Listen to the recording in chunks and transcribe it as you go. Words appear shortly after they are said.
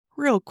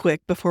real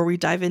quick before we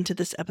dive into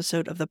this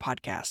episode of the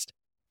podcast.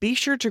 Be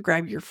sure to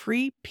grab your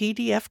free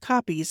PDF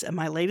copies of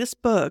my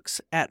latest books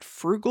at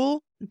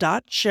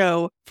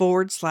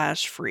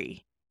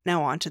frugal.show/free.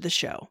 Now on to the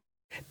show.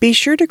 Be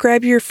sure to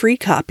grab your free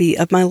copy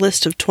of my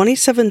list of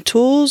 27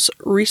 tools,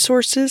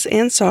 resources,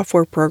 and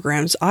software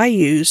programs I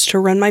use to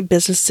run my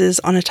businesses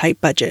on a tight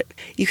budget.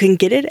 You can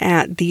get it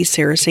at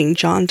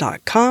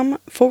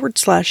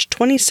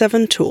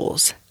thesarahstjohn.com/27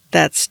 tools.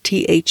 That's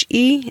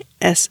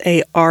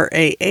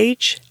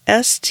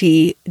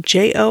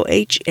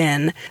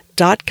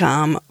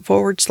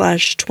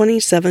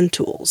THESARAHSTJOHN.com/27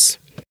 tools.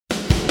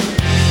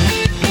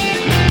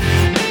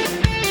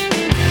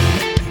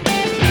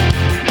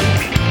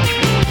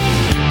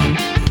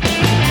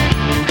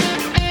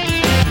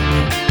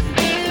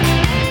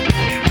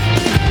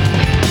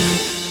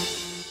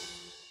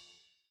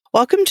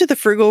 Welcome to the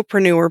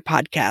Frugalpreneur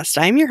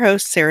podcast. I'm your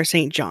host, Sarah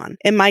St. John,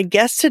 and my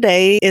guest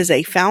today is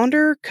a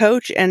founder,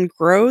 coach, and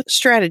growth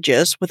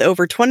strategist with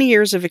over 20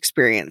 years of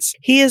experience.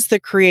 He is the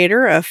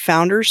creator of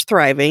Founders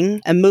Thriving,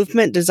 a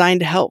movement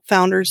designed to help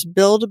founders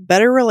build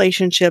better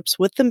relationships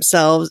with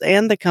themselves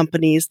and the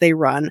companies they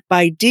run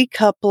by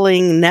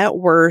decoupling net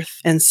worth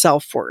and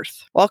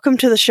self-worth. Welcome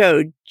to the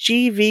show,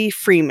 G.V.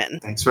 Freeman.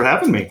 Thanks for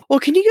having me. Well,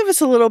 can you give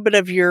us a little bit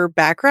of your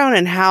background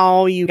and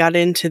how you got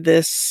into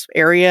this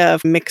area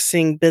of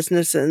mixing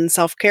business and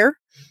self-care?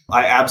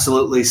 I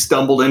absolutely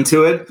stumbled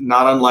into it.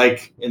 Not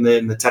unlike in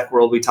the tech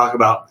world, we talk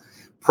about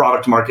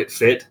product market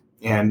fit,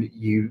 and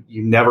you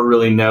never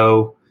really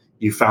know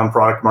you found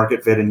product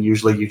market fit, and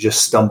usually you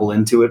just stumble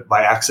into it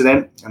by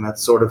accident. And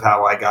that's sort of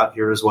how I got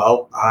here as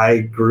well. I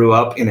grew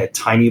up in a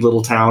tiny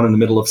little town in the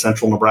middle of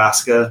central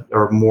Nebraska. There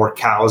were more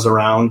cows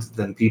around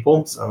than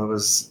people. So it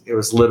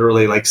was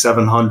literally like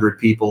 700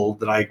 people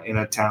in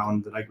a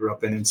town that I grew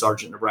up in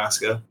Sargent,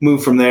 Nebraska.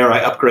 Moved from there, I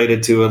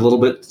upgraded to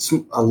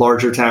a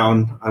larger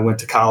town. I went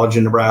to college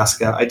in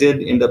Nebraska. I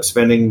did end up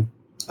spending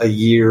a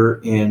year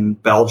in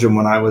Belgium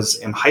when I was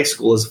in high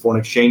school as a foreign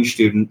exchange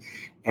student.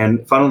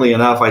 And funnily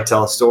enough, I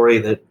tell a story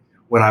that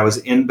when I was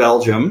in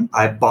Belgium,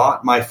 I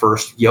bought my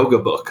first yoga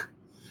book.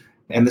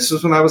 And this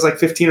was when I was like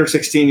 15 or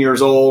 16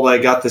 years old. I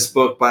got this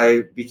book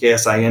by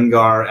BKS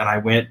Iyengar, and I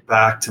went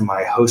back to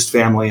my host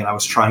family and I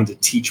was trying to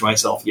teach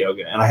myself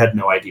yoga, and I had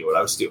no idea what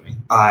I was doing.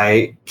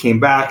 I came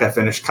back, I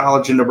finished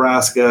college in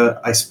Nebraska.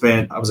 I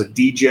was a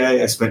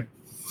DJ. I spent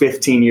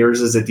 15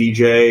 years as a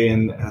DJ,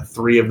 and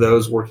 3 of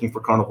those working for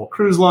Carnival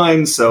Cruise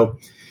Line. So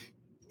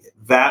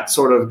that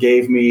sort of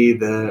gave me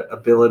the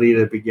ability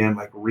to begin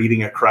like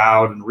reading a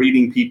crowd and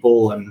reading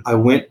people. And I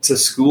went to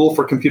school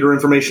for computer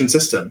information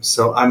systems.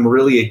 So I'm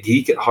really a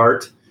geek at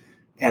heart.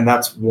 And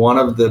that's one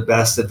of the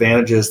best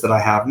advantages that I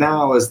have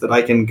now, is that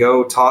I can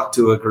go talk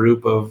to a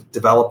group of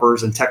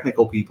developers and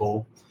technical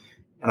people,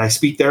 and I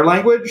speak their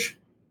language.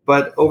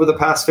 But over the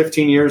past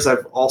 15 years,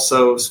 I've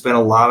also spent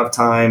a lot of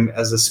time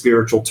as a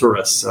spiritual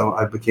tourist. So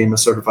I became a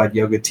certified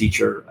yoga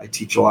teacher. I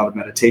teach a lot of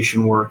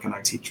meditation work, and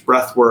I teach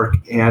breath work,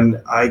 and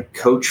I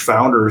coach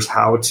founders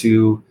how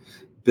to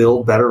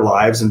build better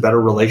lives and better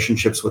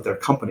relationships with their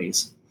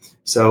companies.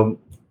 So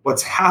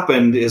what's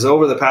happened is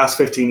over the past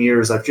 15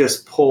 years, I'm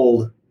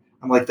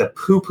like the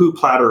poo-poo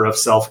platter of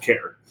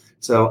self-care.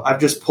 So I've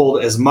just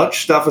pulled as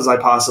much stuff as I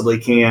possibly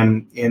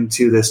can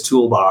into this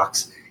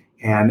toolbox.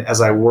 And as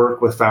I work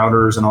with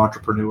founders and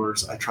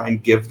entrepreneurs, I try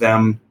and give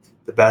them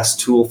the best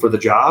tool for the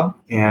job.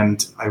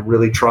 And I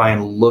really try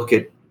and look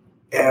at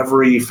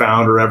every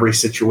founder, every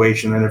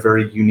situation in a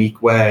very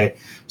unique way.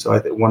 So I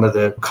think one of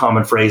the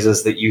common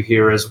phrases that you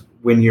hear is,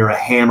 when you're a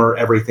hammer,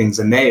 everything's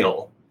a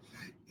nail.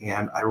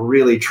 And I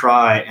really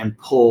try and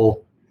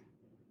pull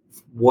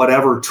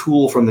whatever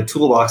tool from the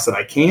toolbox that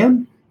I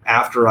can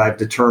after I've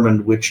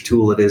determined which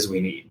tool it is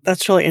we need.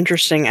 That's really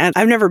interesting.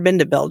 I've never been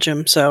to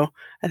Belgium, so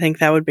I think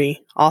that would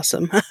be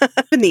awesome.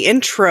 In the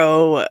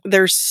intro,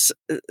 there's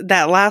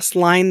that last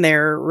line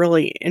there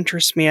really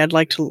interests me. I'd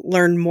like to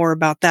learn more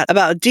about that,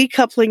 about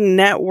decoupling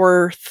net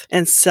worth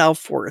and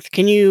self-worth.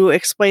 Can you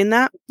explain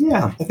that?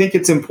 Yeah, I think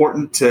it's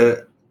important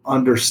to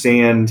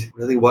understand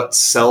really what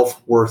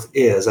self-worth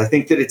is. I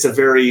think that it's a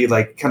very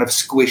kind of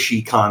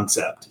squishy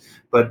concept,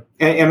 but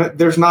and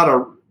there's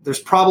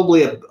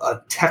probably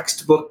a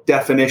textbook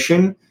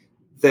definition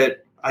that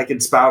I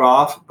could spout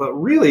off, but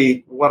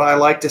really what I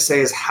like to say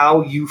is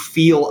how you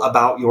feel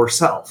about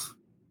yourself.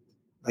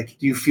 Like,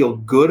 do you feel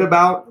good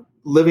about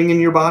living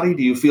in your body?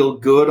 Do you feel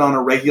good on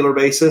a regular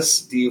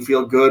basis? Do you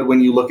feel good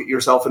when you look at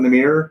yourself in the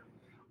mirror?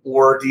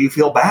 Or do you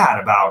feel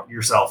bad about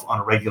yourself on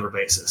a regular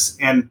basis?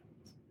 And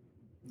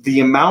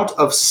the amount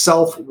of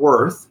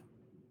self-worth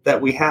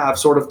that we have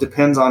sort of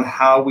depends on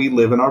how we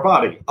live in our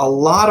body. A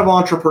lot of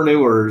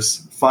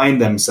entrepreneurs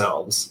find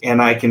themselves,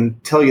 and I can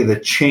tell you the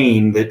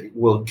chain that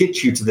will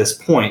get you to this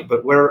point,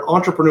 but where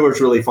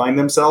entrepreneurs really find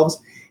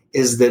themselves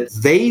is that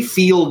they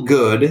feel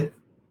good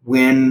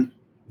when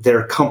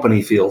their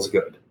company feels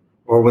good,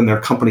 or when their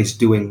company's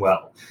doing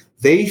well.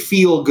 They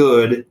feel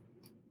good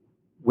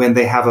when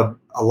they have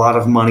a lot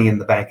of money in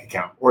the bank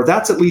account, or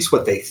that's at least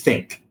what they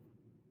think.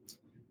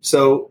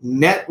 So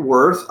net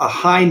worth, a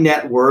high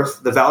net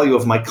worth, the value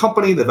of my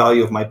company, the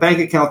value of my bank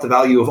account, the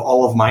value of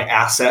all of my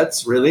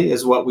assets really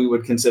is what we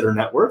would consider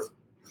net worth.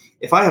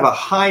 If I have a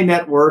high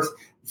net worth,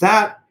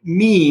 that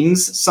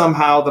means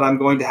somehow that I'm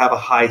going to have a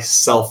high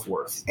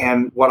self-worth.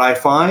 And what I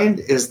find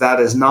is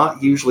that is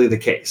not usually the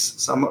case.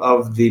 Some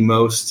of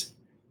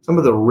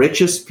the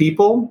richest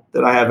people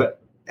that I have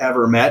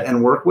ever met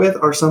and worked with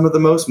are some of the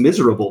most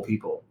miserable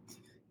people.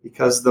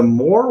 Because the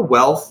more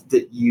wealth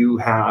that you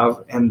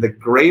have and the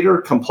greater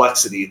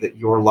complexity that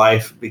your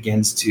life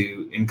begins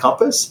to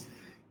encompass,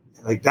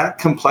 like that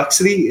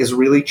complexity is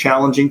really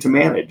challenging to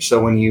manage.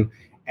 So when you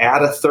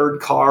add a third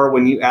car,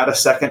 when you add a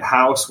second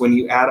house, when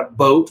you add a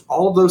boat,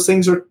 all of those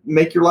things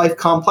make your life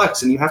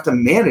complex, and you have to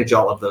manage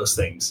all of those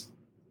things.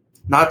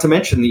 Not to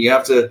mention that you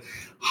have to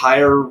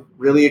hire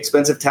really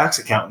expensive tax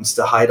accountants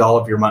to hide all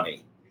of your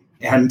money.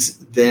 And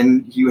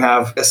then you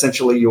have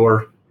essentially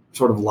your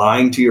sort of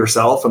lying to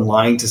yourself and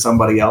lying to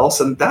somebody else.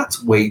 And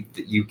that's weight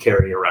that you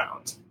carry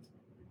around.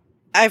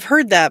 I've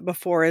heard that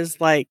before,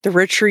 is like the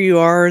richer you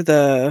are,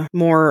 the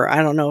more,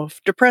 I don't know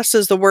if depressed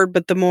is the word,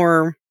 but the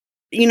more,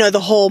 the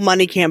whole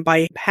money can't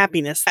buy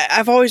happiness.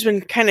 I've always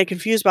been kind of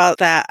confused about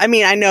that. I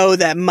mean, I know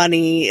that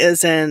money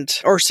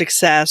isn't, or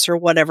success or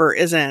whatever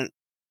isn't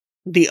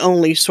the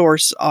only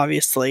source,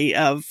 obviously,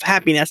 of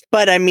happiness.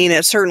 But I mean,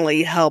 it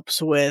certainly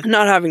helps with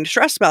not having to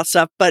stress about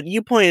stuff. But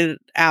you pointed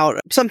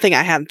out something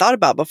I hadn't thought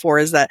about before,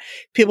 is that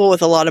people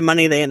with a lot of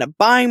money, they end up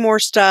buying more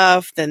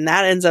stuff. Then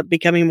that ends up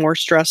becoming more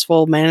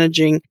stressful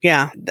managing.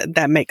 Yeah,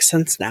 that makes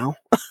sense now.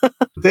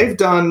 They've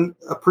done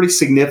a pretty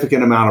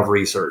significant amount of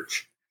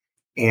research.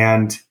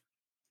 And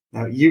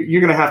now you're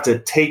going to have to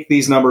take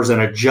these numbers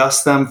and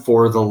adjust them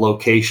for the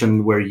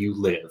location where you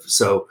live.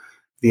 So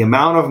the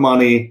amount of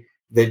money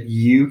that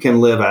you can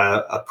live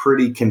a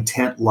pretty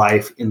content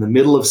life in the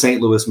middle of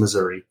St. Louis,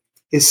 Missouri,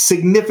 is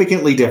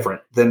significantly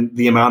different than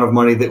the amount of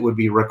money that would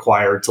be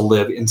required to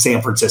live in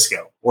San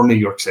Francisco or New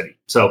York City.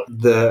 So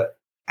the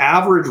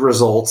average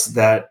results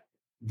that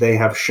they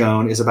have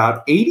shown is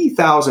about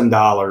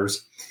 $80,000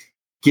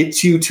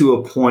 gets you to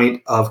a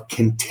point of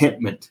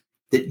contentment,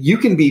 that you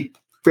can be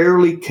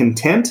fairly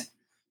content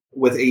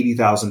with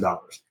 $80,000.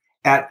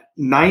 At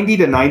 $90,000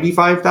 to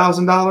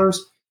 $95,000,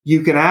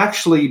 you can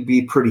actually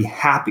be pretty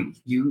happy.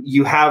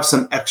 You have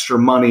some extra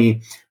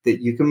money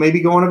that you can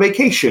maybe go on a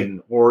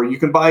vacation, or you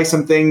can buy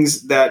some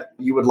things that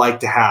you would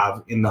like to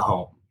have in the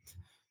home.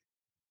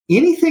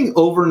 Anything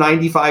over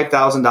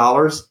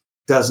 $95,000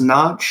 does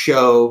not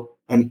show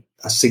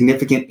a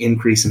significant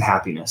increase in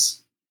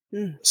happiness.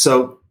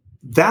 So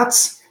that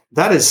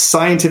is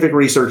scientific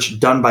research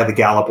done by the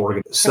Gallup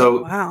organization.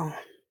 So wow.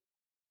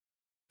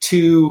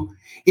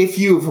 If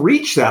you've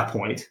reached that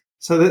point,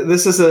 so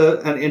this is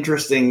an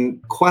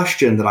interesting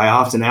question that I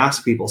often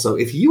ask people. So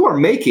if you are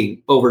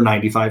making over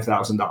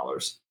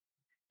 $95,000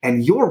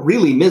 and you're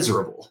really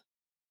miserable,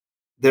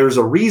 there's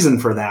a reason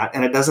for that,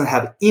 and it doesn't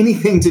have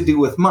anything to do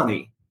with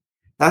money.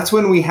 That's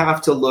when we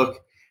have to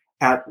look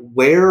at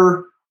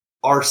where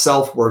our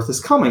self-worth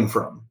is coming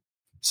from.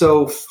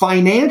 So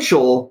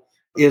financial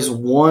is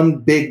one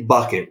big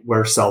bucket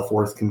where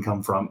self-worth can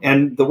come from.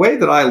 And the way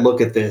that I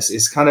look at this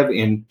is kind of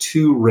in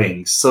two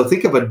rings. So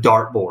think of a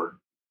dartboard.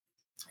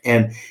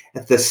 And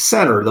at the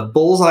center, the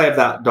bullseye of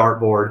that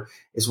dartboard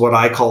is what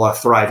I call a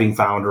thriving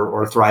founder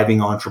or a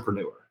thriving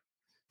entrepreneur.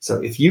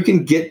 So if you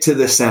can get to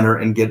the center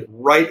and get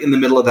right in the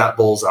middle of that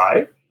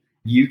bullseye,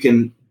 you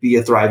can be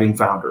a thriving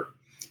founder.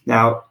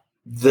 Now,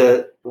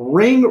 the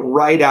ring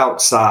right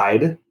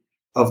outside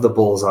of the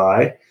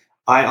bullseye,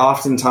 I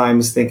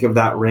oftentimes think of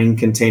that ring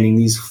containing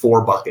these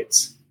four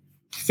buckets: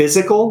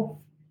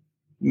 physical,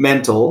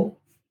 mental,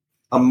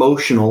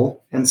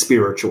 emotional, and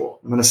spiritual.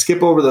 I'm going to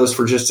skip over those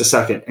for just a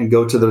second and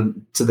go to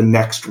the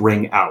next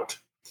ring out,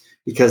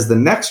 because the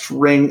next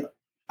ring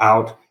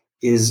out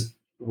is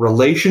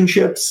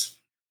relationships,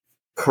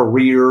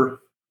 career,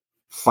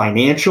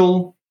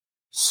 financial,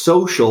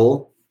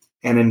 social,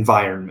 and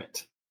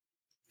environment.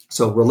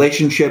 So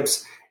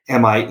relationships,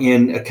 am I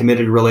in a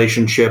committed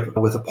relationship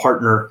with a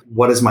partner?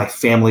 What does my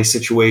family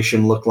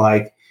situation look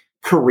like?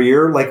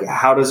 Career, like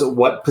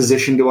what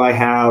position do I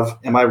have?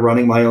 Am I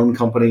running my own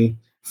company?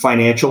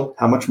 Financial,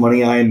 how much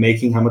money I am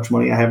making, how much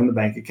money I have in the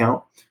bank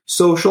account.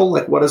 Social,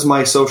 like what does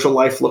my social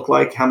life look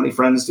like? How many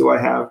friends do I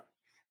have?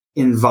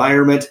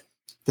 Environment,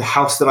 the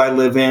house that I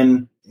live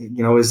in,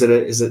 is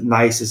it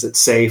nice? Is it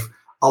safe?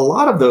 A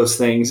lot of those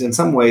things, in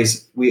some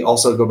ways, we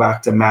also go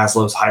back to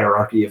Maslow's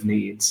hierarchy of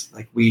needs.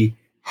 Like we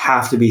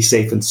have to be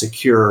safe and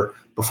secure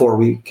before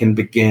we can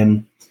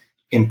begin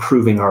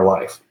improving our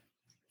life.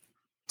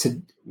 To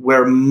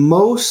where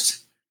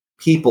most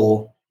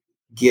people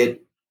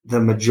get the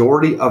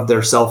majority of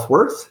their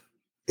self-worth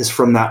is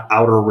from that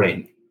outer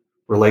ring: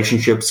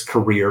 relationships,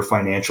 career,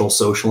 financial,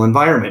 social,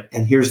 environment.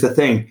 And here's the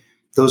thing: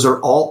 those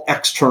are all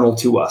external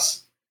to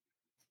us.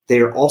 They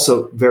are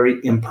also very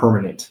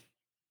impermanent.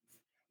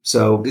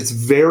 So it's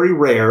very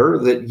rare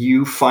that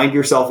you find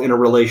yourself in a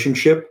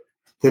relationship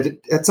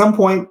that at some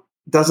point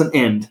doesn't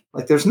end.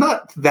 Like there's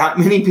not that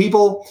many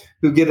people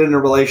who get in a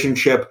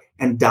relationship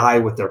and die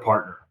with their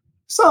partner.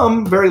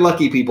 Some very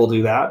lucky people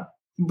do that,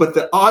 but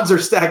the odds are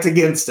stacked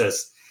against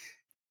us.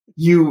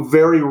 You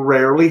very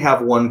rarely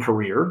have one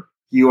career.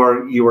 You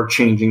are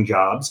changing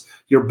jobs.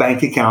 Your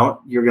bank account,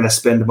 you're going to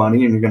spend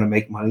money and you're going to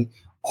make money.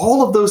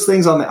 All of those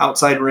things on the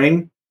outside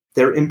ring,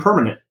 they're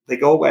impermanent. They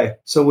go away.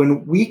 So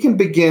when we can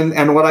begin,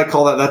 and what I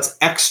call that's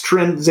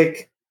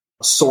extrinsic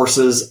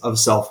sources of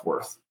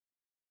self-worth.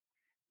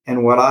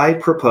 And what I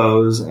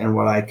propose and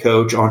what I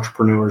coach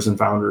entrepreneurs and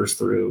founders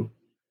through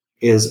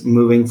is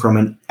moving from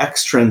an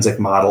extrinsic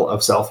model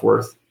of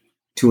self-worth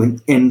to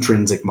an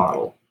intrinsic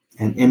model.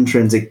 And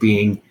intrinsic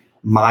being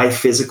my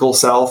physical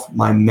self,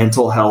 my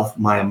mental health,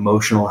 my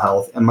emotional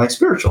health, and my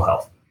spiritual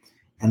health.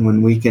 And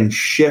when we can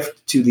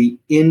shift to the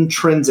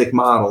intrinsic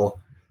model,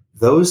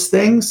 those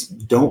things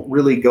don't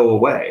really go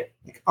away.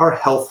 Like our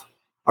health,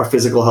 our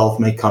physical health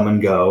may come and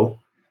go,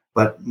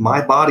 but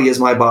my body is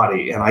my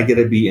body, and I get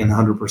to be in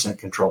 100%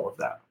 control of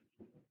that.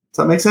 Does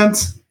that make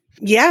sense?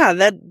 Yeah,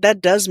 that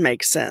does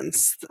make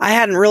sense. I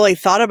hadn't really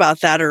thought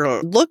about that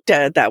or looked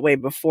at it that way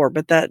before,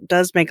 but that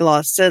does make a lot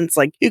of sense.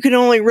 Like you can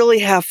only really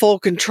have full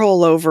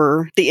control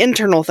over the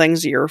internal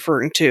things that you're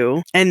referring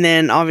to. And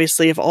then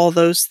obviously if all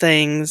those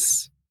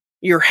things,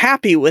 you're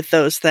happy with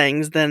those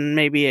things, then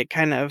maybe it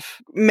kind of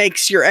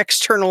makes your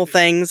external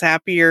things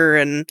happier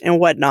and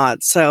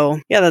whatnot. So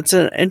yeah, that's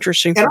an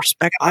interesting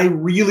perspective. I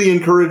really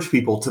encourage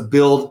people to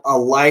build a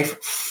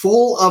life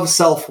full of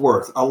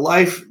self-worth, a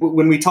life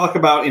when we talk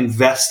about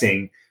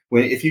investing.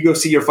 If you go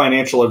see your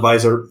financial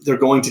advisor, they're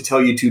going to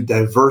tell you to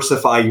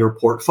diversify your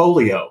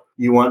portfolio.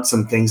 You want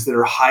some things that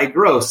are high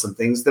growth, some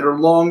things that are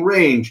long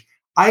range.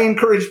 I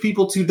encourage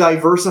people to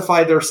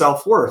diversify their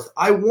self-worth.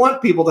 I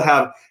want people to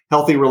have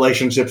healthy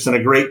relationships and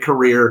a great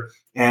career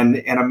and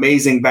an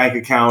amazing bank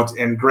account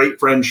and great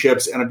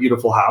friendships and a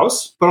beautiful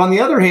house. But on the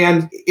other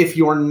hand, if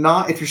you're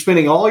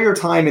spending all your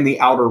time in the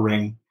outer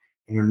ring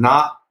and you're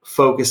not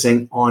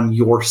focusing on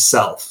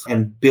yourself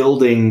and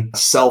building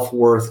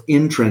self-worth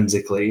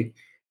intrinsically,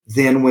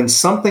 then when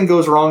something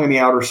goes wrong in the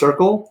outer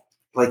circle,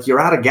 like you're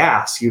out of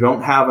gas, you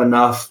don't have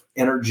enough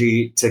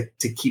energy to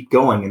keep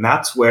going. And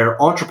that's where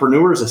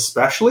entrepreneurs,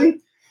 especially,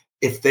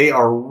 if they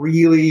are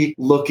really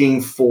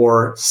looking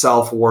for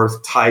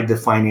self-worth tied to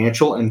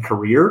financial and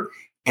career,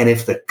 and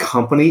if the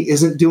company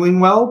isn't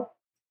doing well,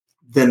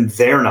 then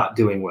they're not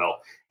doing well.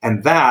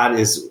 And that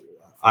is,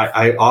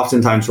 I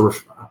oftentimes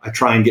I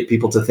try and get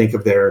people to think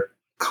of their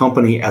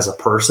company as a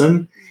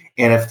person.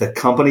 And if the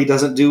company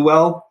doesn't do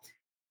well,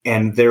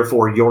 and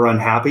therefore you're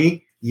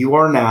unhappy, you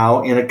are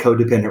now in a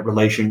codependent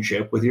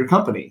relationship with your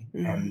company.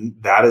 And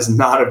that is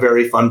not a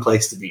very fun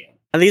place to be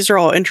in. These are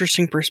all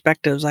interesting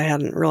perspectives I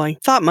hadn't really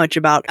thought much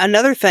about.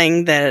 Another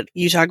thing that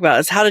you talk about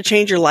is how to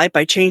change your life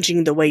by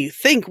changing the way you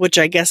think, which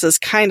I guess is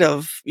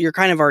you're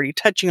kind of already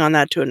touching on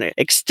that to an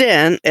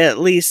extent. At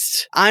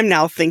least I'm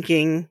now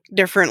thinking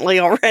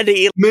differently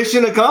already.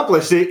 Mission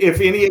accomplished.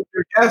 If any of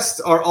your guests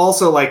are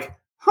also like,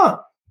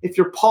 if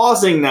you're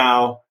pausing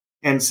now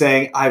and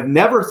saying, I've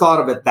never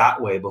thought of it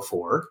that way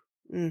before,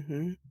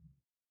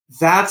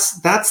 that's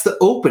the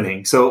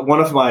opening. So one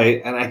of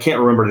and I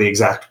can't remember the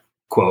exact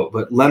quote,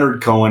 but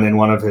Leonard Cohen in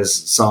one of his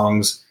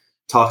songs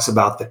talks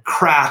about the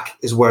crack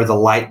is where the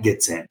light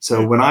gets in.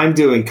 So when I'm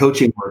doing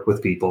coaching work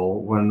with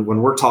people, when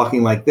we're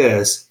talking like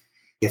this,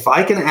 if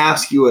I can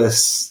ask you a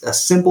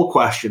simple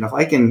question, if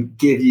I can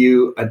give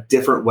you a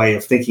different way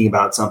of thinking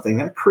about something,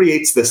 that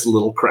creates this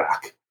little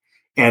crack.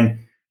 And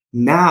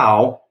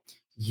now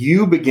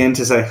you begin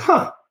to say,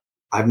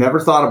 I've never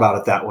thought about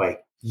it that way.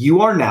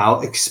 You are now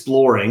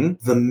exploring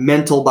the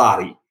mental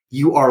body.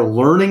 You are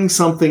learning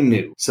something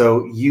new.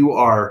 So you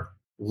are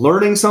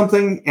learning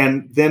something.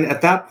 And then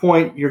at that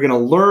point, you're going to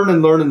learn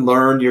and learn and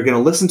learn. You're going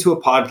to listen to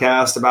a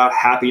podcast about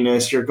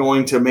happiness. You're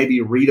going to maybe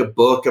read a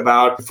book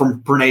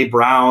from Brene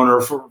Brown or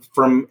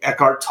from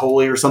Eckhart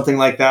Tolle or something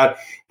like that.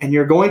 And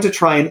you're going to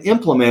try and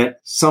implement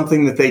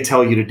something that they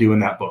tell you to do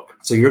in that book.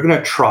 So you're going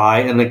to try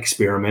and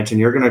experiment, and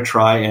you're going to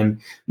try and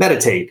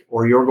meditate,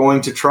 or you're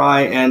going to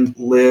try and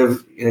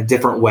live in a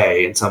different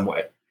way in some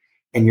way.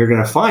 And you're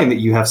going to find that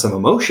you have some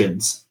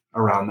emotions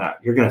around that.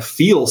 You're going to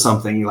feel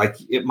something like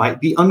it might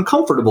be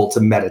uncomfortable to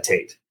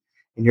meditate.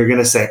 And you're going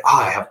to say,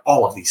 I have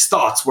all of these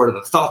thoughts. Where are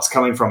the thoughts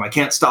coming from? I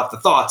can't stop the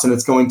thoughts. And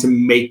it's going to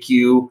make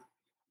you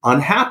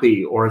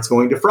unhappy, or it's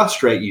going to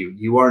frustrate you.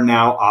 You are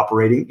now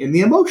operating in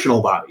the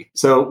emotional body.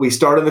 So we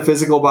start in the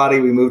physical body,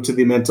 we move to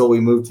the mental, we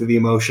move to the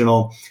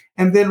emotional.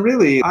 And then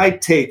really, I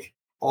take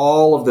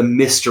all of the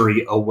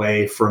mystery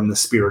away from the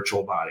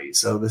spiritual body.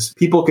 So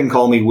people can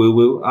call me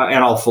woo-woo,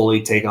 and I'll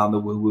fully take on the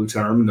woo-woo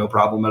term, no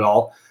problem at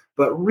all.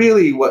 But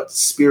really what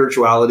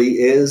spirituality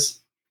is,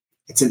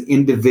 it's an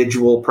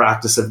individual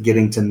practice of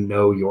getting to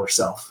know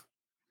yourself.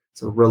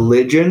 So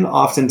religion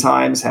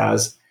oftentimes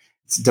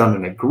it's done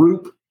in a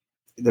group.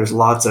 There's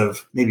lots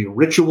of maybe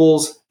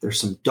rituals.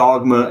 There's some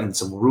dogma and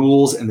some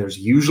rules, and there's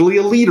usually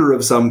a leader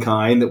of some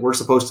kind that we're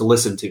supposed to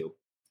listen to,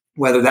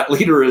 whether that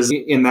leader is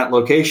in that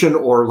location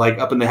or like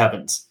up in the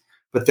heavens.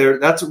 But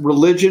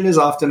religion is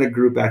often a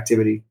group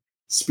activity.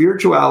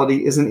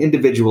 Spirituality is an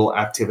individual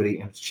activity,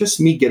 and it's just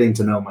me getting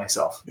to know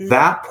myself.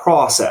 That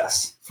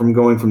process from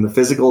going from the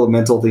physical, the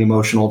mental, the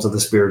emotional to the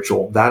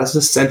spiritual. That is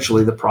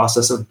essentially the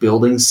process of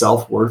building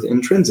self-worth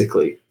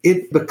intrinsically.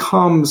 It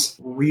becomes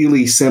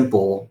really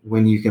simple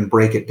when you can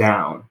break it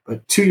down.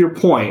 But to your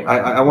point,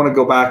 I want to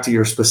go back to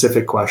your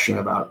specific question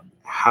about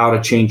how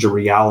to change your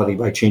reality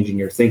by changing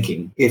your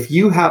thinking. If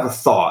you have a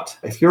thought,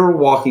 if you're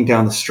walking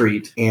down the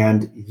street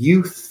and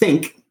you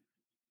think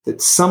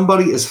that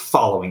somebody is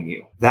following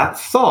you, that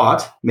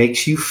thought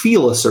makes you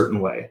feel a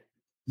certain way.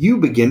 You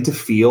begin to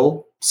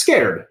feel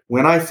scared.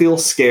 When I feel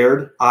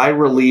scared, I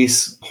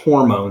release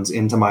hormones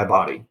into my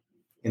body.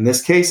 In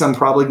this case, I'm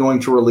probably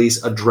going to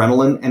release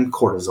adrenaline and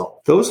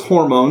cortisol. Those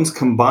hormones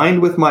combined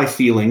with my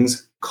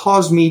feelings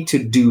cause me to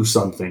do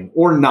something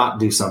or not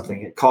do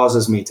something. It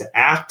causes me to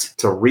act,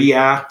 to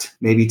react,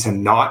 maybe to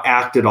not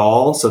act at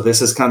all. So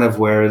this is kind of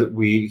where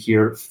we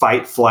hear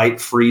fight,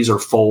 flight, freeze, or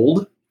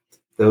fold.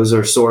 Those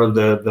are sort of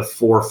the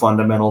four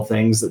fundamental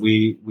things that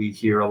we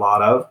hear a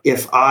lot of.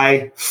 If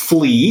I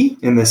flee,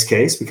 in this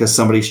case, because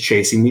somebody's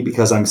chasing me,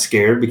 because I'm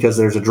scared, because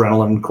there's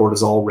adrenaline and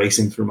cortisol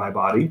racing through my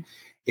body,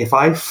 if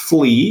I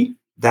flee,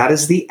 that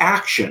is the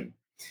action.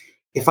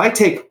 If I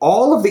take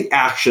all of the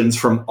actions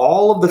from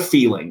all of the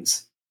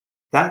feelings,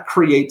 that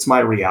creates my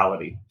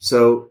reality.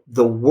 So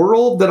the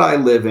world that I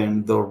live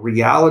in, the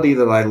reality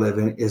that I live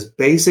in, is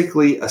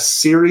basically a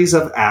series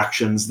of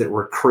actions that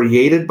were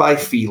created by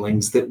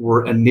feelings that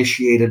were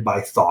initiated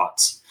by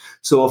thoughts.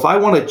 So if I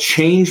want to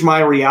change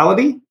my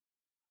reality,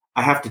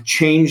 I have to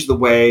change the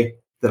way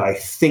that I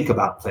think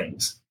about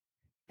things.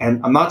 And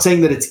I'm not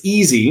saying that it's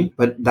easy,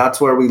 but that's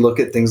where we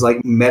look at things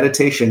like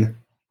meditation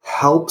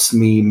helps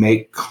me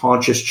make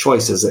conscious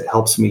choices. It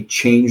helps me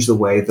change the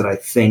way that I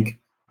think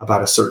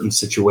about a certain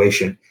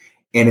situation.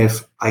 And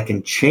if I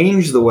can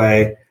change the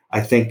way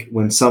I think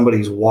when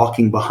somebody's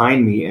walking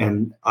behind me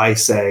and I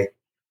say,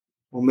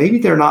 well, maybe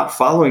they're not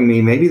following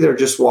me, maybe they're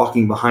just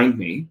walking behind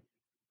me.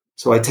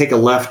 So I take a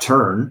left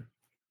turn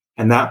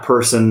and that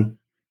person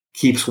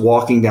keeps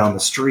walking down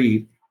the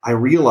street. I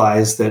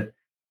realize that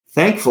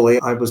thankfully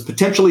I was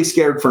potentially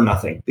scared for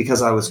nothing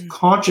because I was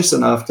conscious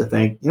enough to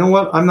think, you know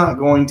what, I'm not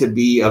going to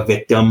be a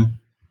victim.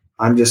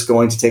 I'm just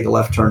going to take a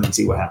left turn and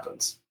see what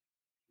happens.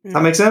 Does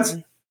that make sense?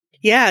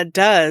 Yeah, it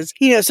does.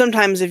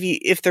 Sometimes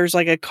if there's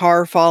like a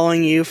car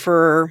following you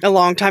for a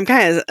long time,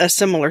 kind of a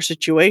similar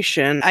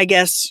situation, I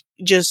guess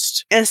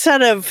just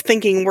instead of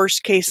thinking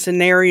worst case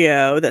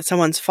scenario that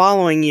someone's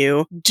following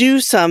you, do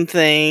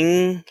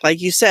something,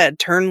 like you said,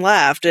 turn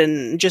left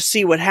and just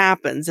see what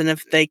happens. And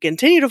if they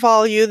continue to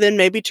follow you, then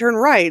maybe turn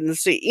right and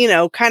see,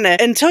 kind of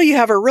until you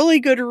have a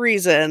really good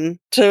reason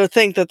to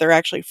think that they're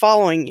actually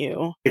following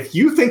you. If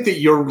you think that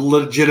you're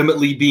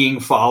legitimately being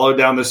followed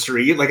down the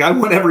street, like I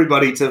want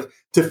everybody to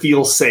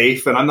feel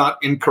safe, and I'm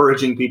not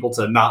encouraging people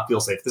to not feel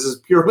safe. This is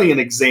purely an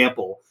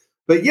example.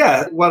 But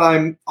yeah, what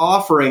I'm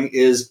offering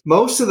is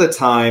most of the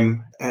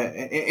time,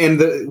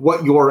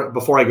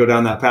 before I go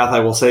down that path, I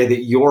will say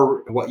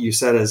that what you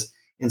said is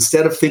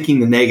instead of thinking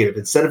the negative,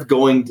 instead of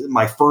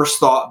my first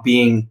thought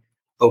being,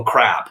 oh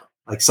crap,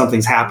 like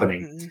something's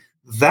happening.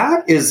 Mm-hmm.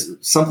 That is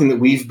something that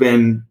we've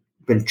been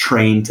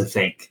trained to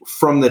think.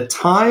 From the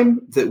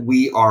time that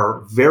we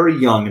are very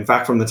young, in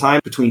fact, from the time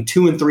between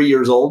 2 and 3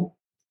 years old,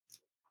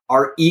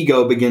 our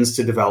ego begins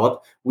to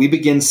develop. We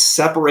begin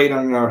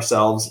separating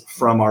ourselves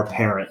from our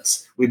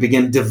parents. We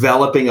begin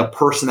developing a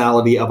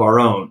personality of our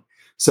own.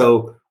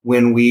 So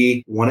when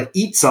we want to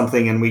eat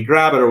something and we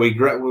grab it, or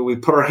we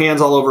put our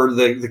hands all over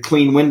the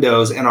clean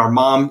windows and our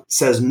mom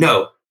says,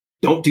 no,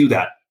 don't do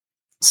that.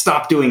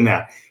 Stop doing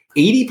that.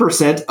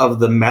 80% of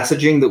the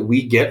messaging that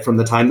we get from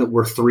the time that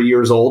we're 3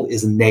 years old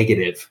is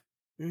negative.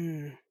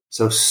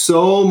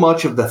 So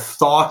much of the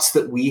thoughts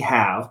that we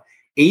have,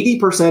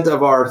 80%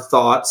 of our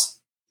thoughts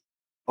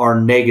are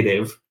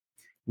negative.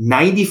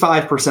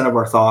 95% of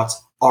our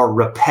thoughts are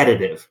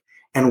repetitive.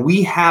 And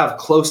we have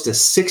close to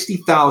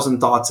 60,000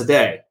 thoughts a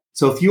day.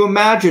 So if you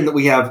imagine that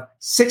we have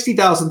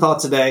 60,000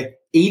 thoughts a day,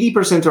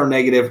 80% are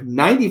negative,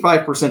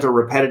 95% are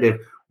repetitive,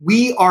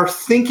 we are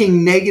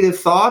thinking negative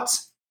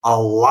thoughts a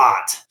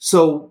lot.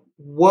 So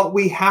what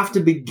we have to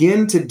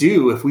begin to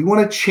do, if we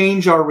want to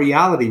change our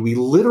reality, we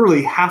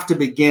literally have to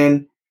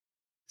begin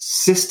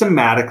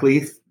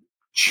systematically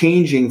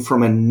changing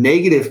from a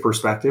negative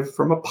perspective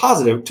from a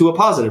positive to a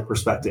positive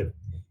perspective.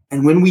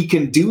 And when we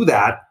can do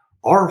that,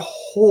 our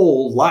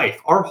whole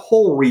life, our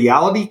whole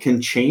reality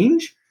can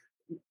change.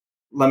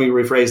 Let me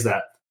rephrase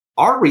that.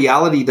 Our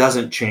reality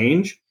doesn't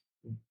change.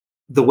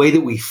 The way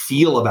that we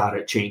feel about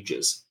it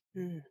changes.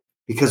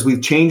 Because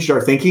we've changed our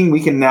thinking,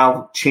 we can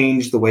now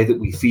change the way that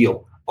we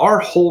feel. Our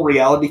whole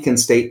reality can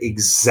stay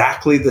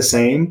exactly the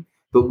same,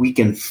 but we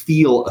can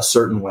feel a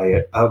certain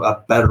way, a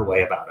better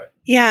way about it.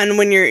 Yeah, and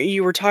when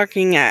you were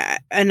talking,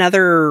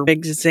 Another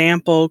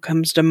example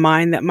comes to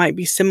mind that might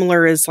be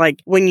similar is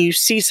like when you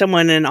see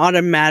someone and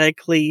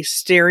automatically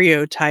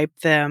stereotype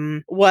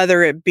them,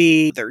 whether it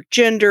be their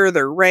gender,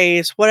 their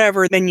race,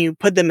 whatever, then you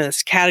put them in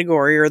this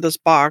category or this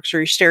box,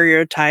 or you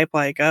stereotype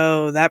like,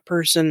 oh, that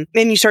person,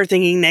 then you start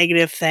thinking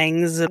negative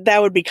things.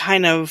 That would be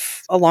kind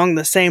of along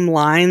the same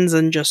lines,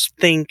 and just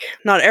think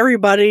not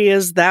everybody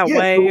is that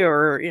way,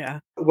 or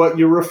What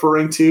you're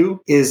referring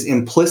to is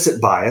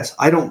implicit bias.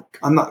 I'm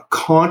not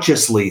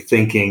consciously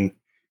thinking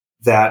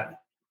that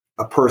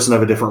a person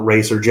of a different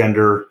race or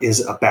gender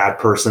is a bad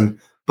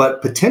person,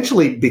 but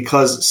potentially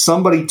because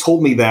somebody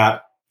told me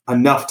that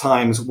enough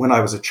times when I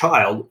was a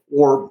child,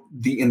 or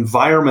the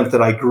environment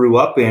that I grew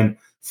up in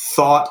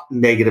thought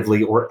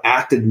negatively or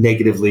acted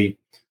negatively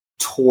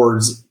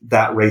towards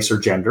that race or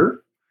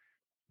gender,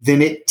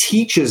 then it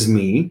teaches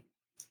me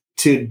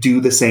to do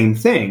the same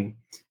thing.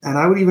 And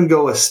I would even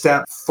go a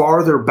step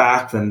farther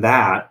back than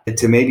that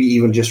to maybe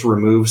even just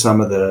remove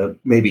some of the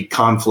maybe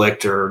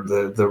conflict or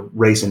the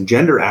race and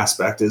gender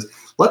aspect. Is,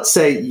 let's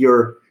say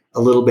you're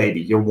a little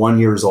baby, you're 1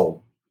 year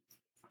old,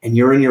 and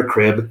you're in your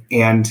crib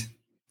and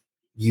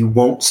you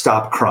won't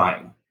stop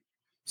crying.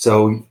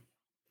 So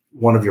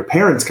one of your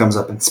parents comes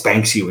up and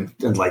spanks you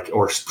and like,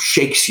 or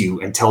shakes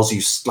you and tells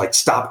you like,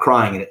 stop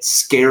crying, and it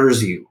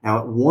scares you. Now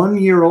at 1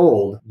 year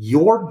old,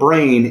 your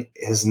brain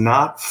has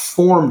not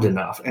formed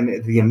enough,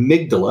 and the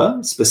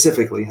amygdala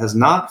specifically has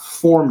not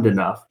formed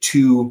enough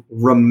to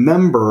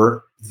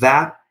remember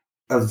that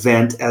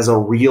event as a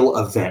real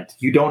event.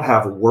 You don't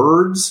have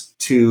words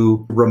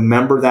to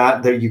remember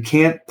that you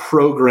can't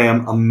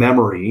program a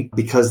memory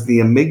because the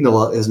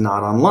amygdala is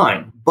not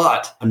online.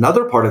 But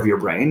another part of your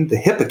brain, the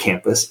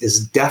hippocampus,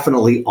 is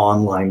definitely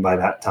online by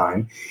that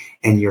time.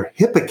 And your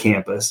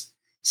hippocampus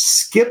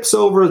skips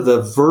over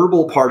the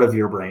verbal part of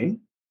your brain,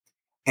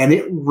 and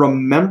it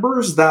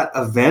remembers that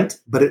event,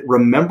 but it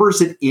remembers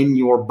it in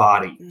your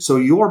body. So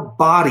your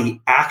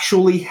body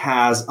actually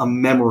has a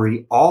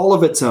memory all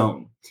of its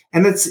own.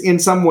 And it's, in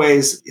some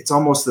ways, it's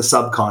almost the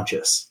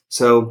subconscious.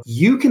 So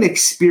you can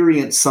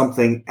experience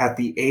something at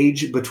the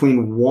age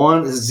between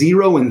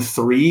 0 and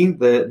 3.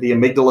 The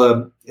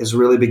amygdala is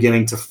really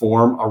beginning to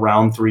form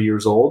around 3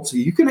 years old. So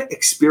you can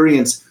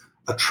experience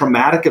a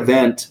traumatic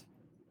event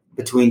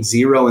between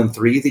 0 and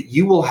 3 that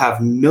you will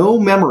have no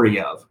memory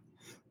of,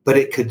 but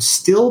it could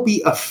still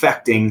be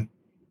affecting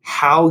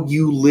how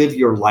you live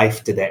your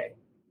life today.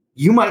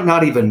 You might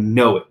not even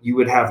know it. You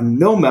would have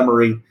no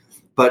memory,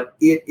 but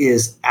it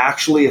is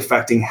actually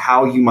affecting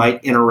how you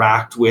might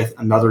interact with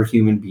another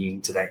human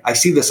being today. I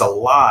see this a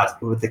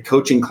lot with the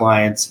coaching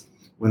clients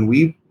when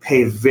we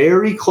pay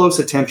very close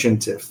attention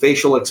to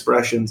facial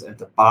expressions and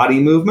to body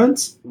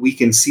movements. We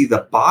can see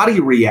the body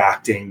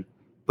reacting,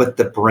 but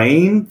the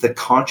brain, the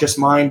conscious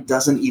mind,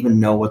 doesn't even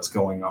know what's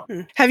going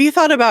on. Have you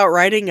thought about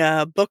writing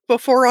a book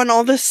before on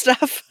all this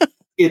stuff?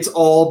 It's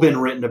all been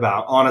written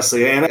about,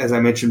 honestly. And as I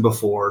mentioned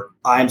before,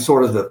 I'm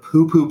sort of the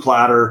poo-poo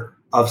platter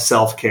of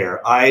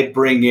self-care. I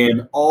bring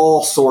in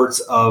all sorts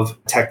of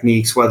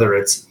techniques, whether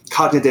it's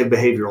cognitive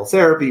behavioral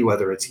therapy,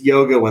 whether it's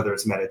yoga, whether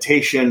it's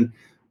meditation.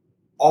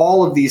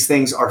 All of these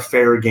things are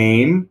fair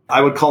game.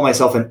 I would call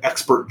myself an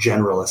expert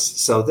generalist.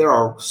 So there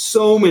are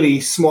so many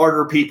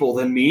smarter people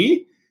than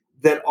me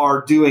that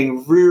are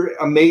doing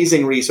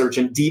amazing research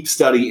and deep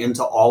study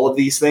into all of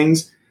these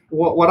things.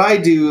 What I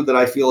do that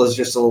I feel is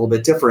just a little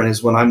bit different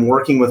is when I'm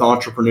working with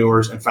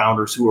entrepreneurs and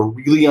founders who are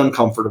really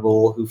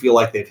uncomfortable, who feel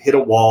like they've hit a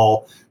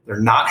wall, they're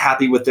not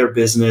happy with their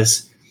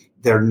business,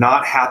 they're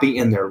not happy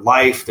in their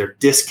life, they're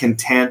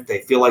discontent,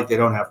 they feel like they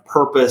don't have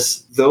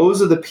purpose.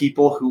 Those are the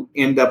people who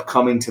end up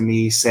coming to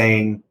me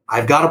saying,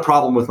 I've got a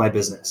problem with my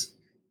business.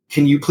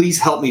 Can you please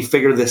help me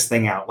figure this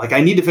thing out? Like, I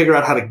need to figure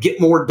out how to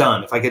get more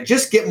done. If I could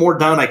just get more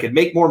done, I could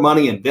make more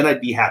money and then I'd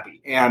be happy.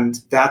 And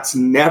that's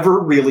never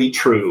really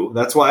true.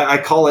 That's why I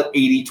call it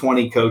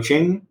 80-20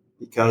 coaching,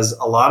 because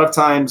a lot of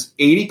times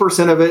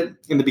 80% of it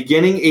in the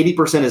beginning,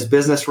 80% is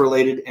business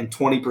related and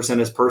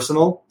 20% is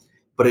personal.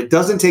 But it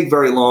doesn't take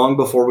very long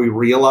before we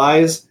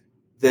realize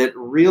that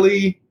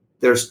really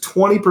there's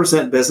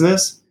 20%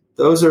 business.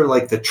 Those are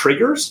like the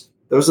triggers.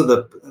 Those are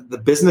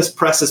the business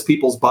presses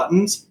people's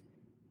buttons.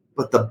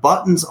 But the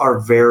buttons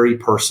are very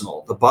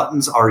personal. The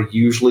buttons are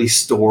usually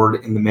stored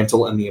in the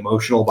mental and the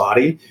emotional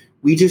body.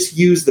 We just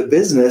use the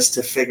business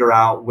to figure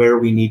out where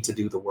we need to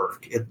do the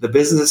work. The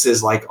business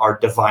is like our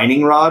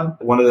divining rod.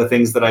 One of the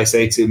things that I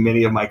say to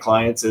many of my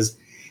clients is,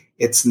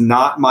 it's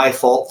not my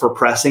fault for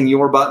pressing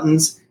your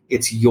buttons.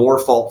 It's your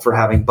fault for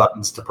having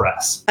buttons to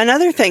press.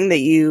 Another thing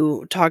that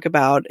you talk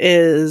about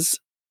is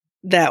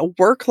that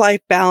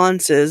work-life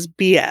balance is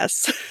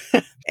BS.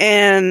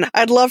 And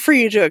I'd love for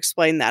you to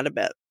explain that a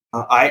bit.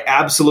 I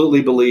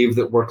absolutely believe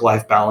that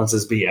work-life balance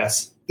is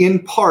BS, in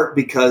part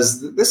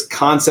because this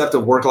concept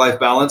of work-life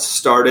balance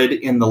started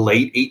in the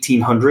late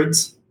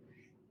 1800s.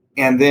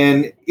 And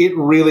then it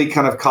really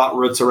kind of caught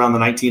roots around the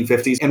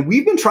 1950s. And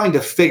we've been trying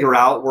to figure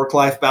out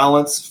work-life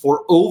balance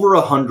for over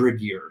 100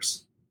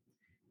 years.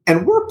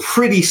 And we're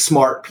pretty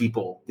smart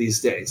people these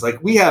days.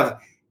 Like, we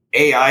have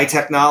AI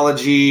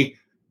technology,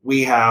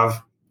 we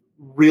have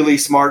really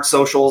smart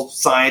social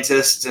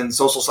scientists and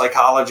social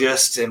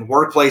psychologists and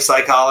workplace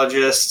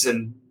psychologists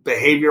and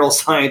behavioral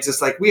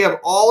scientists. Like, we have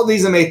all of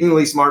these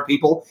amazingly smart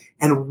people,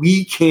 and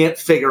we can't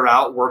figure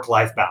out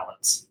work-life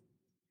balance.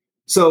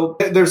 So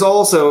there's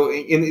also,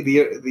 in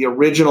the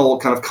original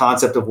kind of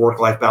concept of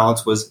work-life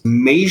balance, was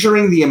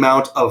measuring the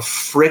amount of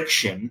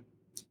friction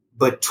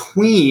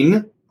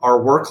between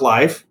our work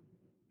life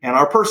and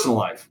our personal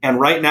life. And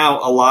right now,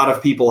 a lot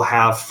of people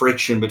have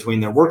friction between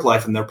their work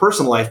life and their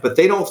personal life, but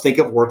they don't think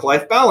of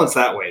work-life balance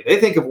that way. They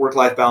think of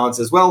work-life balance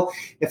as, well,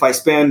 if I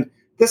spend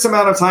this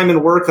amount of time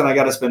in work, then I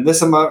got to spend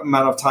this amount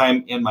of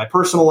time in my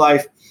personal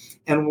life.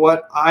 And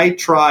what I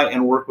try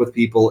and work with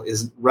people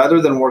is,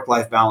 rather than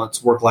work-life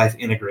balance, work-life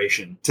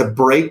integration, to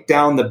break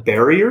down the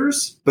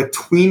barriers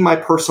between my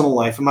personal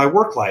life and my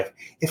work life.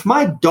 If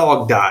my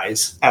dog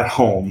dies at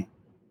home,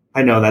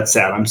 I know that's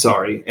sad, I'm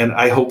sorry, and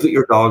I hope that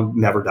your dog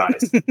never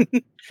dies.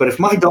 But if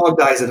my dog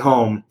dies at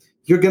home,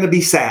 you're going to be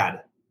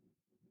sad.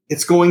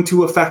 It's going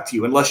to affect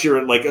you, unless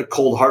you're like a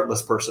cold,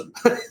 heartless person.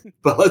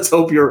 But let's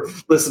hope your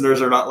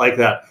listeners are not like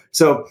that.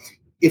 So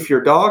if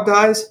your dog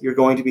dies, you're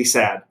going to be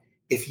sad.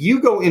 If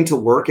you go into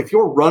work, if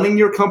you're running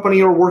your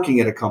company or working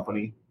at a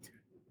company,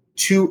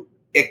 to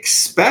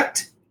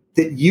expect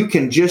that you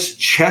can just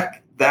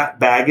check that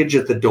baggage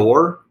at the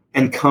door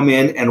and come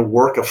in and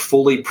work a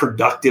fully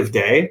productive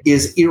day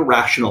is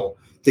irrational.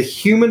 The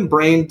human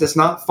brain does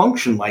not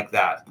function like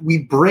that. We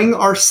bring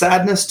our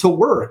sadness to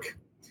work.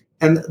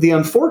 And the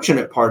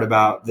unfortunate part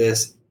about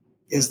this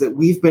is that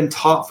we've been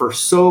taught for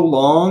so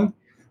long,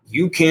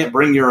 you can't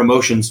bring your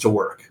emotions to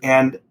work.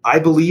 And I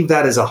believe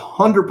that is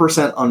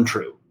 100%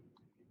 untrue.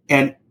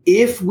 And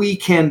if we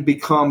can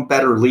become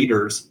better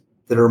leaders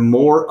that are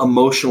more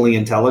emotionally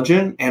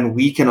intelligent, and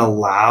we can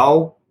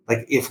allow,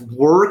 like, if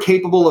we're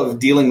capable of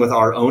dealing with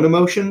our own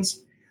emotions,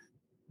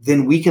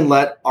 then we can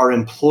let our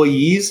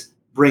employees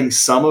bring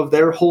some of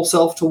their whole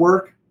self to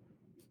work.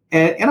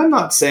 And I'm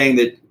not saying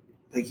that,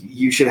 like,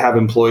 you should have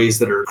employees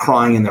that are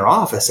crying in their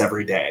office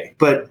every day.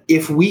 But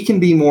if we can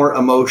be more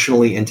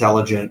emotionally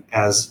intelligent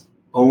as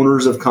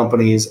owners of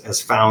companies,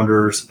 as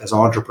founders, as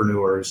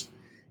entrepreneurs,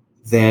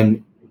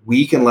 then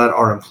we can let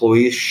our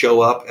employees show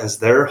up as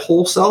their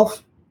whole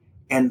self,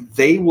 and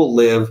they will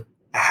live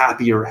a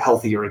happier,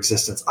 healthier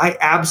existence. I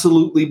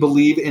absolutely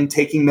believe in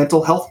taking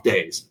mental health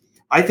days.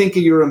 I think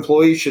your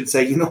employees should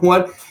say, you know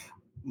what?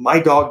 My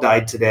dog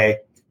died today.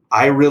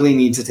 I really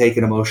need to take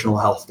an emotional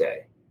health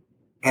day.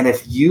 And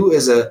if you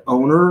as an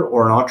owner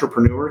or an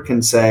entrepreneur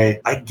can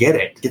say, I get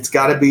it. It's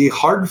got to be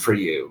hard for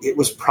you.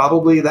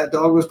 That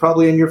dog was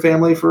probably in your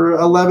family for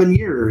 11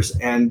 years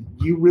and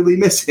you really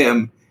miss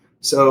him.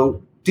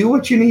 So do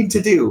what you need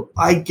to do.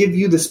 I give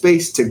you the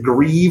space to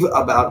grieve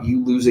about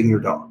you losing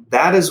your dog.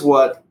 That is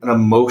what an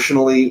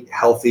emotionally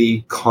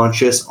healthy,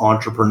 conscious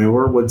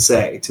entrepreneur would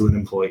say to an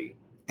employee.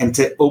 And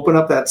to open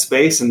up that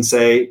space and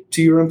say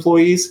to your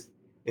employees,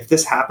 if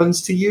this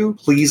happens to you,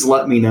 please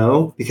let me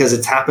know, because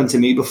it's happened to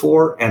me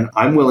before, and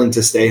I'm willing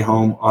to stay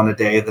home on a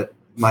day that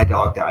my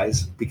dog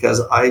dies because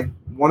I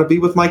want to be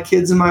with my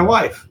kids and my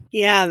wife.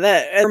 Yeah,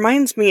 that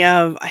reminds me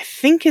of, I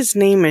think his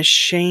name is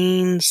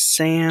Shane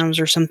Sams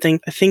or something.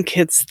 I think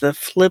it's the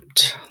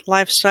Flipped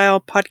Lifestyle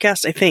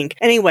podcast, I think.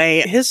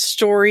 Anyway, his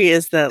story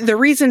is that the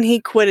reason he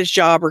quit his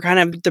job, or kind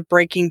of the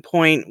breaking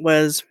point,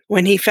 was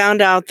when he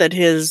found out that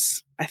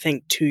his, I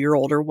think,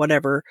 2-year-old or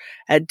whatever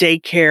at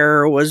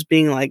daycare was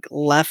being like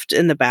left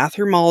in the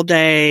bathroom all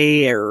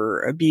day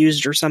or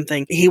abused or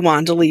something. He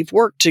wanted to leave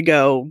work to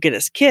go get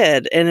his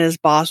kid. And his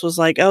boss was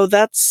like, oh,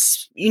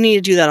 you need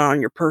to do that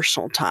on your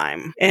personal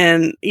time.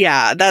 And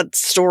yeah, that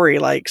story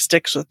like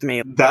sticks with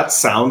me. That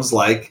sounds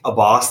like a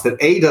boss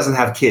that A, doesn't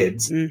have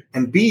kids,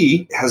 and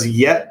B, has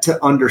yet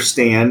to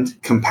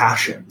understand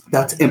compassion.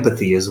 That's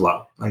empathy as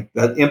well. Like,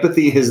 that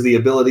empathy is the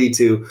ability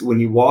to, when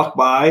you walk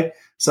by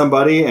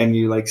somebody and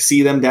you like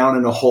see them down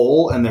in a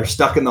hole and they're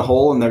stuck in the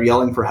hole and they're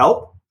yelling for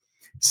help.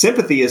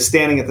 Sympathy is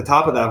standing at the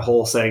top of that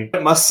hole saying,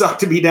 it must suck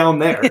to be down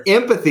there.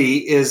 Empathy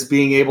is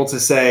being able to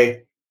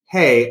say,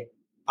 hey,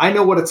 I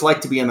know what it's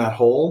like to be in that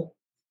hole,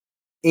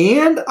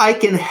 and I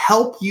can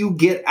help you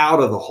get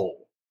out of the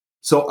hole.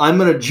 So I'm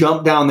going to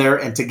jump down there,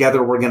 and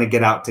together we're going to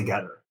get out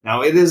together.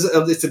 Now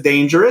it's a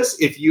dangerous,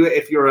 if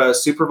you're a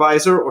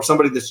supervisor or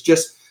somebody that's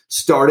just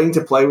starting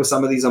to play with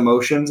some of these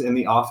emotions in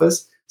the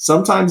office.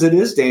 Sometimes it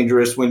is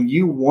dangerous when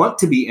you want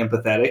to be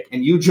empathetic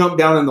and you jump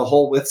down in the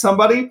hole with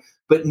somebody,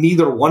 but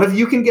neither one of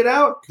you can get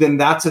out, then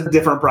that's a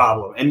different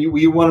problem. And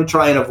you want to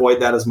try and avoid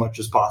that as much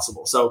as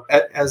possible. So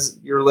as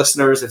your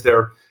listeners, if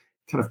they're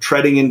kind of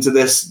treading into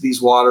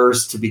these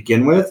waters to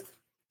begin with,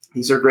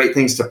 these are great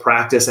things to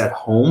practice at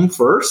home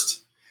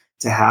first,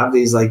 to have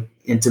these like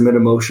intimate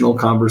emotional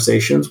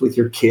conversations with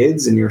your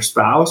kids and your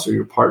spouse or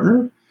your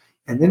partner.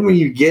 And then when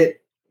you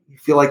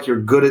feel like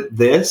you're good at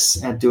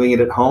this and doing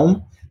it at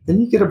home, then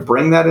you get to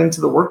bring that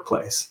into the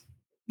workplace.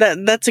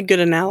 That's a good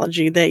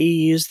analogy that you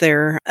use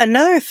there.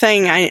 Another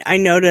thing I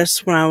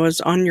noticed when I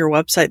was on your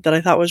website that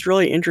I thought was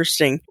really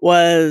interesting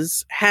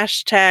was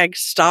hashtag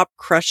stop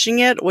crushing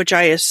it, which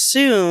I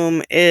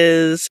assume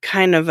is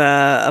kind of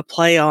a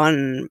play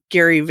on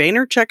Gary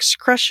Vaynerchuk's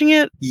Crushing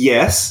It.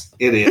 Yes,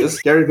 it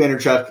is. Gary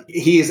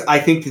Vaynerchuk, I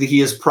think that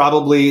he was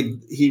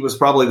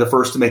probably the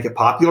first to make it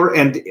popular.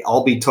 And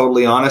I'll be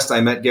totally honest,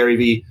 I met Gary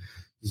V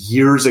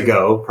years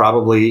ago,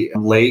 probably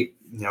late,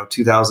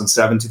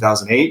 2007,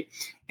 2008.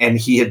 And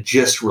he had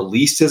just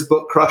released his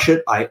book, Crush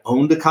It. I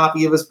owned a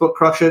copy of his book,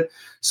 Crush It.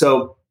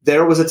 So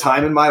there was a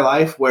time in my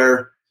life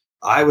where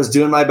I was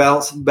doing my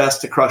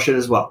best to crush it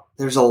as well.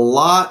 There's a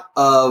lot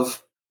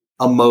of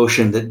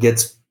emotion that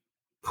gets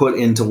put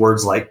into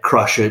words like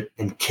crush it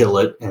and kill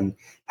it and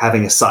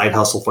having a side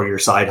hustle for your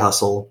side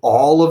hustle.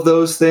 All of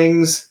those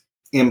things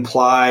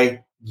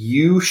imply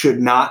you should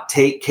not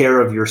take care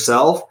of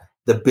yourself.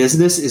 The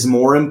business is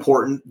more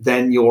important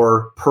than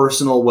your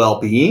personal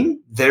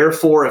well-being.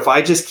 Therefore, if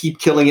I just keep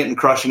killing it and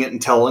crushing it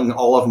and telling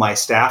all of my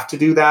staff to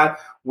do that,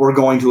 we're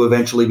going to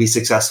eventually be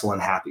successful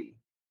and happy.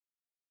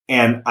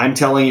 And I'm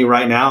telling you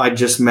right now, I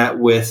just met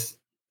with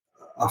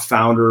a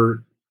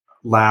founder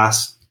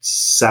last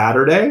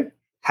Saturday,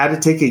 had to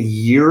take a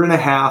year and a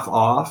half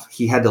off.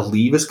 He had to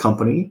leave his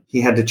company. He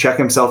had to check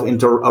himself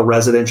into a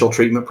residential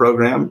treatment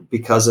program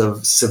because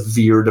of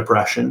severe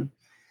depression.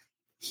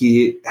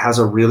 He has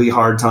a really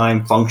hard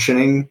time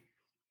functioning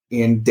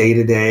in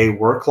day-to-day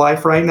work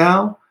life right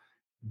now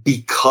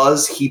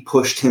because he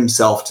pushed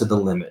himself to the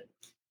limit.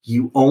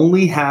 You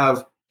only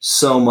have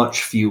so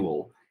much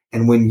fuel.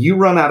 And when you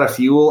run out of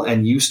fuel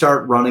and you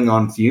start running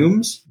on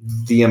fumes,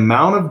 the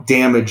amount of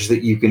damage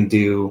that you can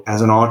do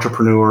as an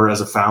entrepreneur, as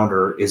a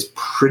founder, is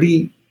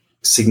pretty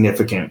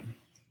significant.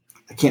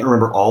 I can't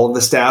remember all of the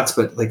stats,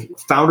 but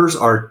founders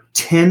are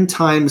 10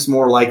 times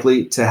more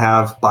likely to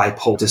have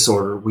bipolar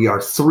disorder. We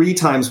are 3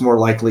 times more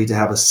likely to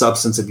have a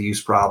substance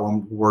abuse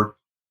problem. We're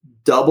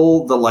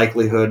double the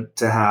likelihood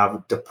to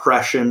have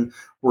depression.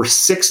 We're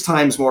 6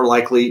 times more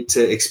likely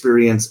to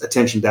experience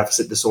attention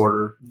deficit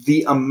disorder.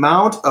 The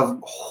amount of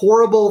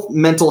horrible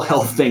mental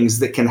health things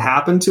that can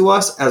happen to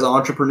us as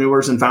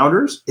entrepreneurs and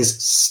founders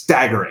is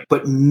staggering,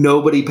 but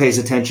nobody pays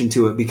attention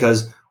to it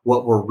because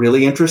what we're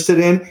really interested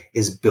in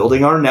is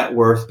building our net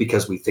worth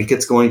because we think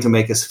it's going to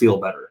make us feel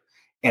better.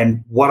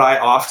 And what I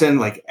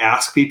often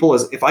ask people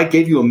is, if I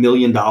gave you $1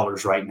 million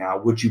right now,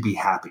 would you be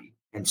happy?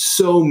 And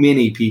so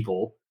many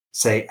people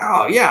say,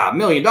 oh yeah, $1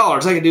 million. I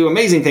can do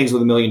amazing things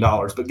with $1 million.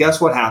 But guess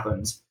what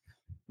happens?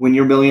 When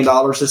your $1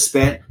 million is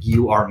spent,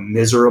 you are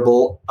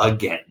miserable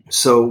again.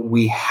 So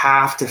we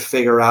have to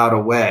figure out a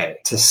way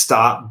to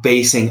stop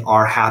basing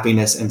our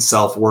happiness and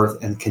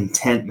self-worth and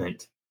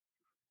contentment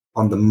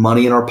on the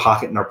money in our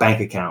pocket and our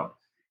bank account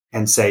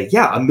and say,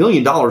 yeah, $1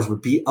 million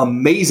would be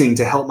amazing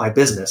to help my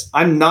business.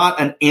 I'm not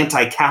an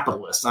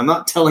anti-capitalist. I'm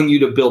not telling you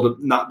to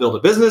not build a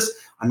business.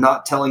 I'm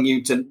not telling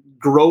you to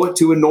grow it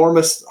to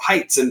enormous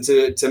heights and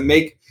to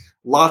make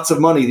lots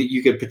of money that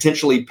you could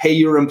potentially pay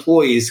your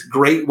employees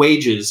great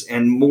wages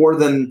and more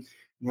than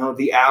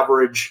the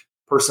average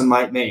person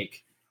might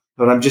make.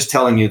 But I'm just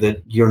telling you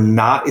that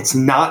it's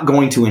not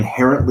going to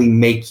inherently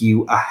make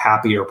you a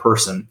happier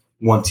person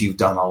once you've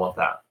done all of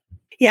that.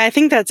 Yeah, I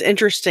think that's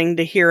interesting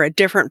to hear a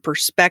different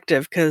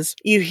perspective because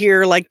you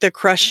hear the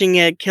crushing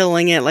it,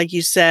 killing it, like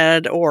you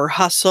said, or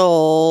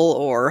hustle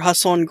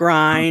and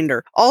grind,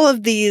 or all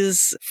of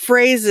these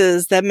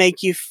phrases that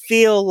make you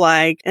feel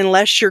like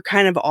unless you're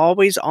kind of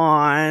always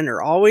on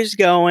or always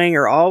going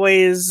or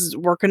always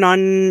working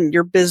on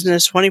your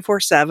business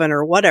 24/7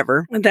 or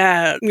whatever,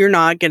 that you're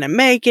not going to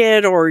make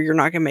it or you're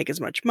not going to make as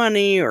much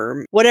money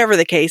or whatever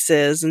the case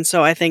is. And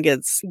so I think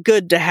it's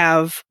good to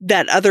have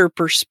that other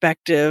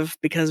perspective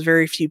because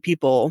very few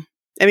people,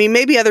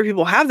 maybe other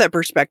people have that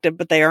perspective,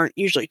 but they aren't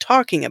usually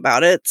talking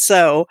about it.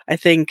 So I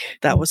think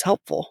that was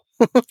helpful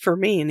for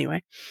me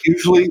anyway.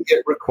 Usually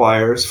it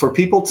requires, for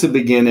people to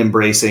begin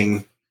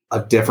embracing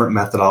a different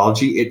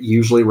methodology, it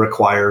usually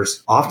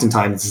requires,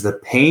 oftentimes, the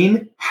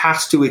pain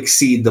has to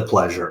exceed the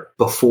pleasure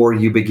before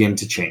you begin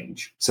to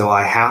change. So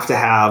I have to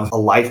have a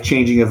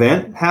life-changing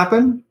event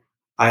happen.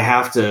 I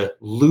have to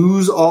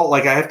lose I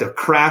have to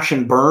crash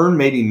and burn,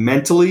 maybe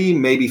mentally,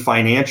 maybe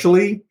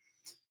financially,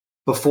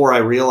 before I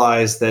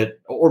realize that,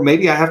 or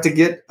maybe I have to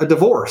get a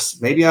divorce.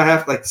 Maybe I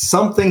have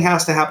something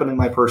has to happen in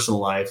my personal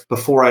life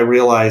before I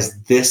realize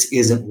this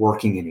isn't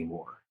working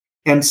anymore.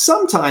 And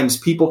sometimes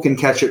people can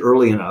catch it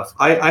early enough.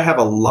 I have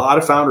a lot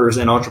of founders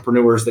and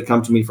entrepreneurs that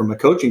come to me from a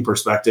coaching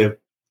perspective,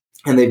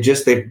 and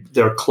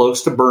they're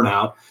close to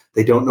burnout.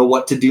 They don't know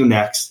what to do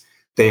next.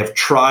 They have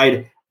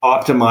tried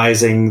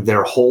optimizing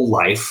their whole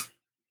life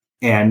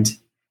and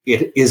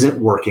it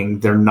isn't working.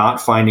 They're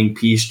not finding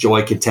peace,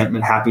 joy,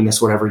 contentment,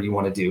 happiness, whatever you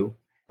want to do.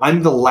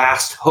 I'm the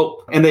last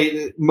hope.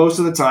 And most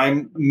of the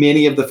time,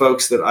 many of the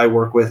folks that I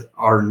work with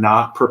are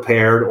not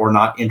prepared or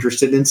not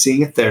interested in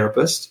seeing a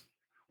therapist,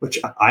 which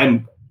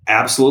I'm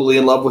absolutely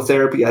in love with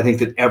therapy. I think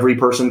that every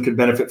person could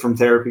benefit from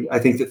therapy. I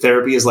think that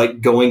therapy is like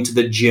going to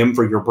the gym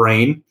for your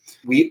brain.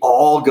 We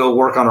all go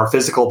work on our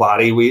physical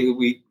body.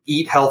 We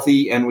eat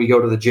healthy and we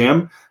go to the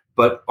gym,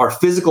 but our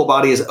physical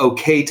body is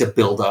okay to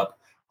build up.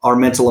 Our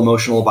mental,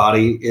 emotional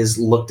body is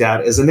looked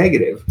at as a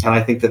negative. And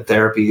I think that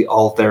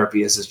all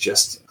therapy is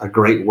just a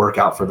great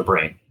workout for the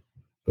brain.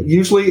 But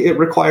usually it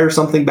requires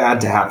something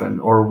bad to happen,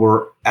 or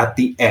we're at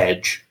the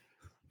edge.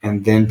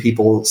 And then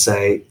people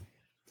say,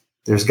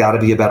 there's got to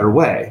be a better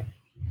way.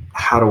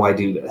 How do I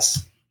do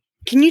this?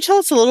 Can you tell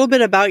us a little bit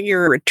about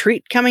your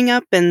retreat coming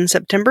up in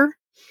September?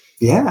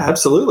 Yeah,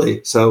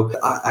 absolutely. So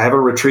I have a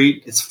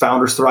retreat. It's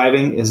Founders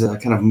Thriving is a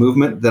kind of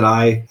movement that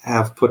I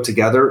have put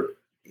together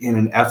in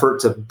an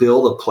effort to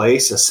build a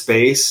place, a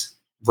space,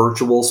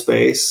 virtual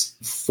space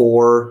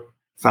for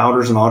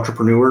founders and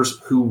entrepreneurs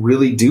who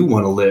really do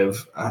want to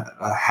live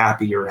a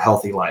happier,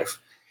 healthy life.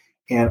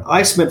 And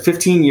I spent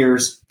 15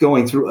 years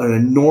going through an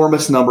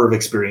enormous number of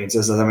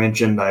experiences. As I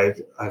mentioned,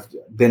 I've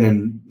been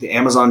in the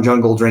Amazon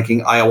jungle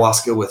drinking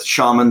ayahuasca with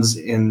shamans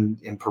in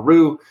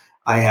Peru.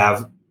 I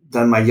have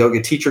done my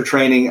yoga teacher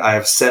training. I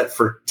have sat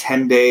for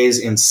 10 days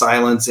in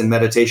silence in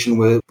meditation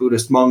with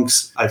Buddhist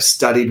monks. I've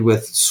studied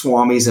with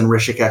swamis in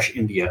Rishikesh,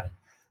 India.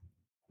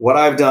 What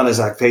I've done is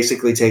I've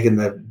basically taken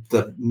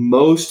the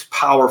most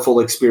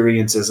powerful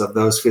experiences of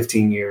those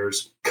 15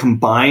 years,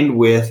 combined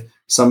with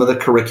some of the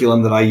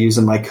curriculum that I use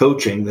in my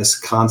coaching, this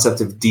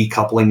concept of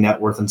decoupling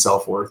net worth and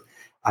self-worth.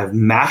 I've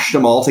mashed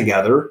them all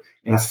together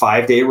in a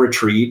 5-day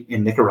retreat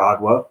in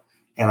Nicaragua,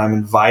 and I'm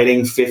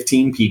inviting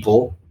 15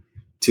 people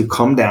to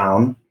come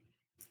down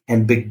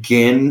and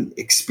begin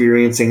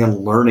experiencing and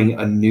learning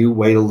a new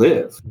way to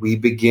live. We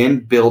begin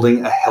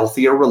building a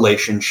healthier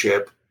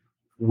relationship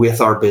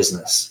with our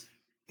business.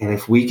 And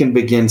if we can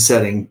begin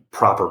setting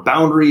proper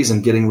boundaries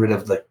and getting rid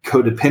of the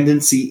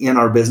codependency in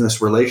our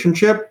business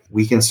relationship,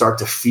 we can start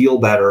to feel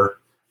better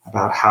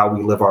about how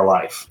we live our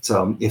life.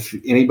 So if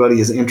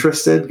anybody is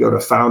interested, go to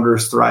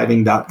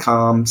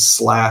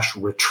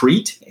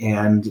foundersThriving.com/retreat,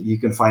 and you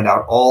can find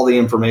out all the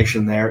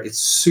information there. It's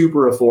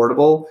super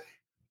affordable.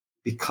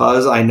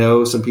 Because I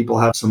know some people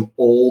have some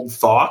old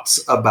thoughts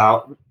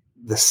about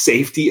the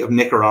safety of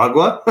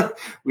Nicaragua.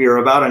 We are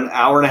about an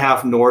hour and a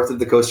half north of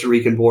the Costa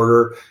Rican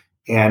border,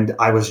 and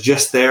I was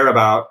just there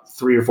about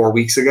 3 or 4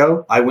 weeks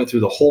ago. I went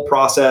through the whole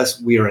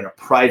process. We are in a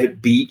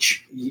private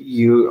beach.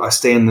 You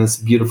stay in this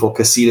beautiful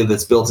casita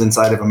that's built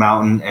inside of a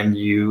mountain, and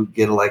you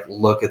get to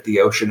look at the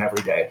ocean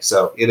every day.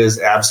 So it is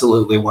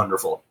absolutely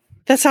wonderful.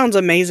 That sounds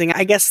amazing.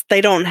 I guess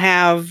they don't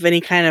have any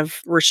kind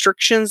of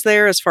restrictions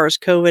there as far as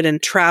COVID and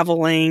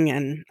traveling.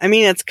 And I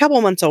mean, it's a couple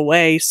months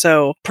away,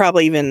 so it'll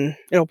probably be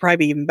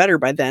even better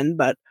by then.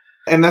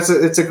 And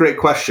it's a great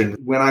question.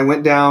 When I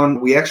went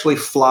down, we actually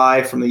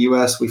fly from the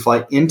US, we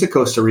fly into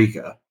Costa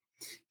Rica.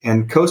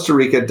 And Costa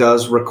Rica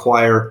does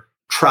require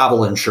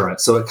travel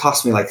insurance. So it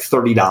cost me like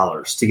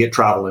 $30 to get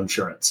travel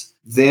insurance.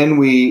 Then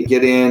we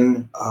get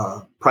in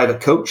a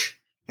private coach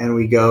and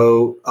we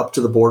go up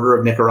to the border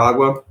of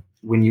Nicaragua.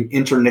 When you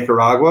enter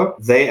Nicaragua,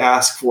 they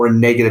ask for a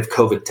negative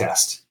COVID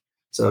test.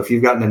 So if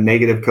you've gotten a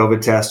negative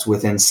COVID test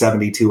within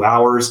 72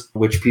 hours,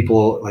 which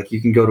people, you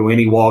can go to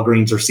any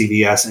Walgreens or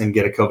CVS and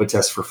get a COVID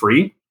test for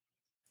free.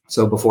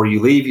 So before you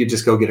leave, you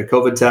just go get a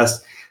COVID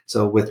test.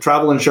 So with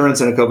travel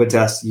insurance and a COVID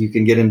test, you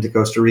can get into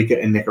Costa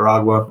Rica and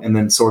Nicaragua, and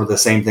then sort of the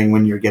same thing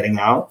when you're getting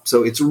out.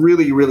 So it's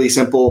really, really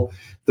simple.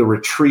 The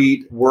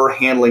retreat, we're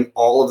handling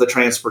all of the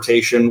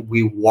transportation.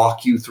 We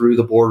walk you through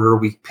the border.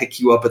 We pick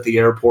you up at the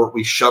airport.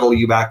 We shuttle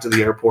you back to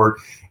the airport.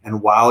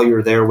 And while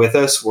you're there with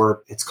us,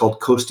 it's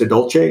called Costa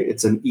Dolce.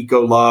 It's an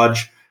eco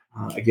lodge,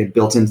 again,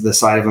 built into the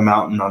side of a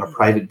mountain on a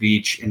private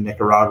beach in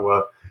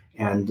Nicaragua.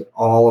 And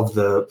all of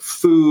the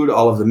food,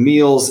 all of the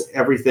meals,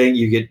 everything,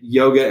 you get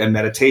yoga and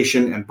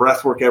meditation and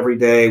breath work every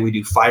day. We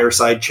do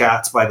fireside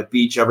chats by the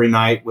beach every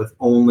night with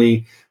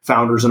only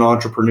founders and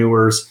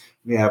entrepreneurs.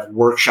 We have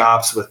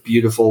workshops with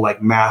beautiful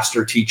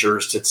master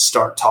teachers to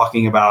start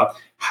talking about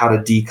how to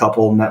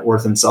decouple net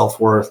worth and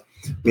self-worth.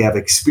 We have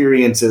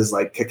experiences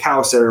like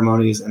cacao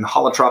ceremonies and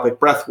holotropic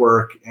breath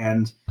work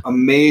and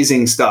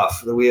amazing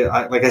stuff.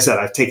 Like I said,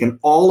 I've taken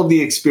all of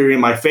the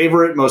experience, my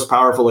favorite, most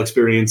powerful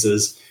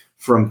experiences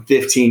from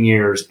 15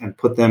 years and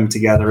put them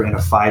together in a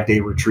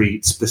 5-day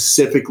retreat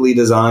specifically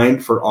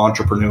designed for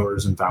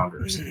entrepreneurs and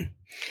founders.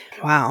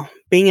 Mm-hmm. Wow.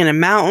 Being in a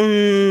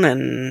mountain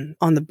and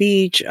on the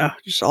beach,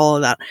 just all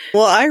of that.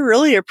 Well, I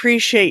really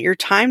appreciate your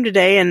time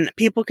today, and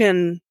people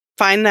can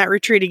find that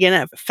retreat again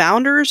at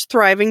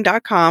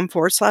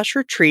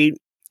foundersthriving.com/retreat.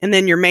 And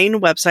then your main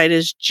website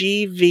is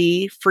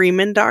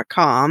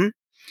gvfreeman.com.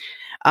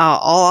 I'll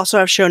also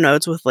have show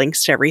notes with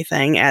links to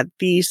everything at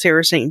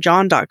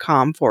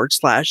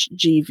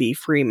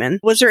thesarahstjohn.com/gvfreeman.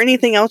 Was there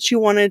anything else you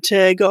wanted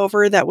to go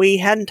over that we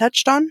hadn't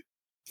touched on?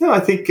 No,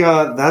 I think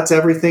that's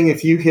everything.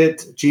 If you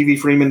hit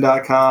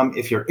gvfreeman.com,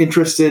 if you're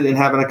interested in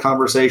having a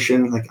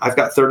conversation, I've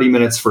got 30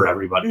 minutes for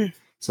everybody.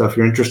 So if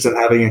you're interested in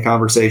having a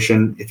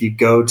conversation, if you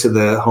go to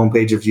the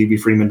homepage of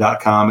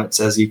gbfreeman.com, it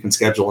says you can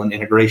schedule an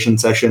integration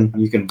session.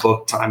 You can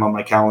book time on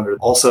my calendar.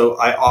 Also,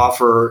 I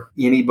offer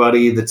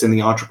anybody that's in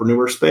the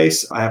entrepreneur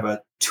space, I have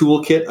a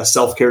toolkit, a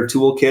self-care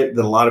toolkit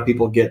that a lot of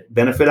people get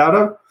benefit out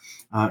of.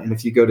 And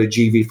if you go to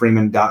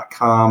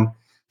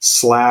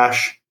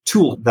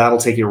gvfreeman.com/tool, that'll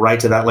take you right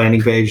to that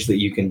landing page that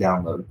you can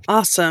download.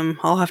 Awesome.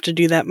 I'll have to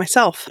do that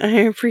myself. I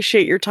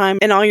appreciate your time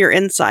and all your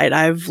insight.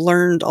 I've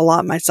learned a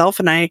lot myself,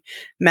 and I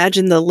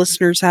imagine the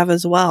listeners have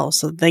as well.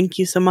 So thank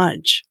you so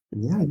much.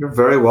 Yeah, you're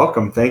very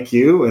welcome. Thank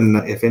you. And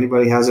if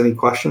anybody has any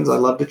questions,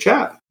 I'd love to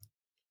chat.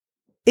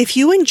 If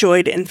you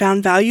enjoyed and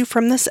found value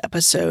from this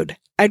episode,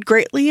 I'd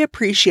greatly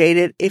appreciate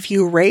it if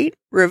you rate,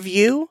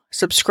 review,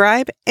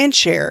 subscribe, and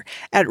share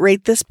at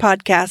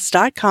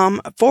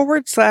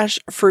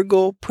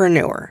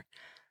ratethispodcast.com/frugalpreneur.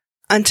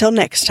 Until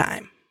next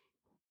time.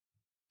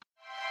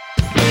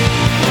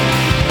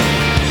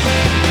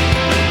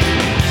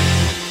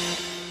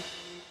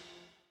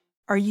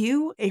 Are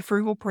you a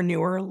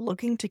frugalpreneur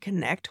looking to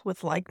connect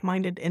with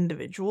like-minded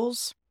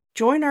individuals?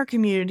 Join our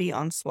community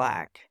on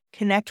Slack.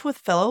 Connect with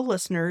fellow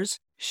listeners,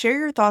 share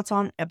your thoughts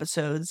on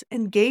episodes,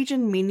 engage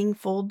in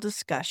meaningful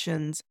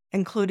discussions,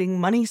 including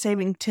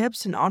money-saving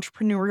tips and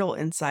entrepreneurial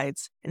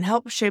insights, and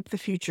help shape the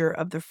future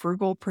of the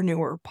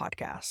Frugalpreneur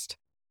podcast.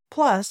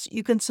 Plus,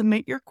 you can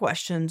submit your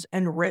questions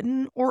in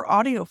written or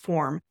audio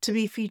form to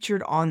be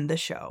featured on the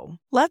show.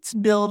 Let's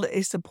build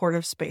a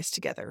supportive space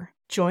together.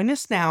 Join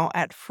us now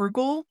at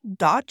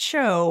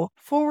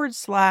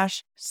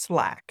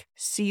frugal.show/Slack.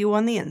 See you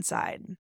on the inside.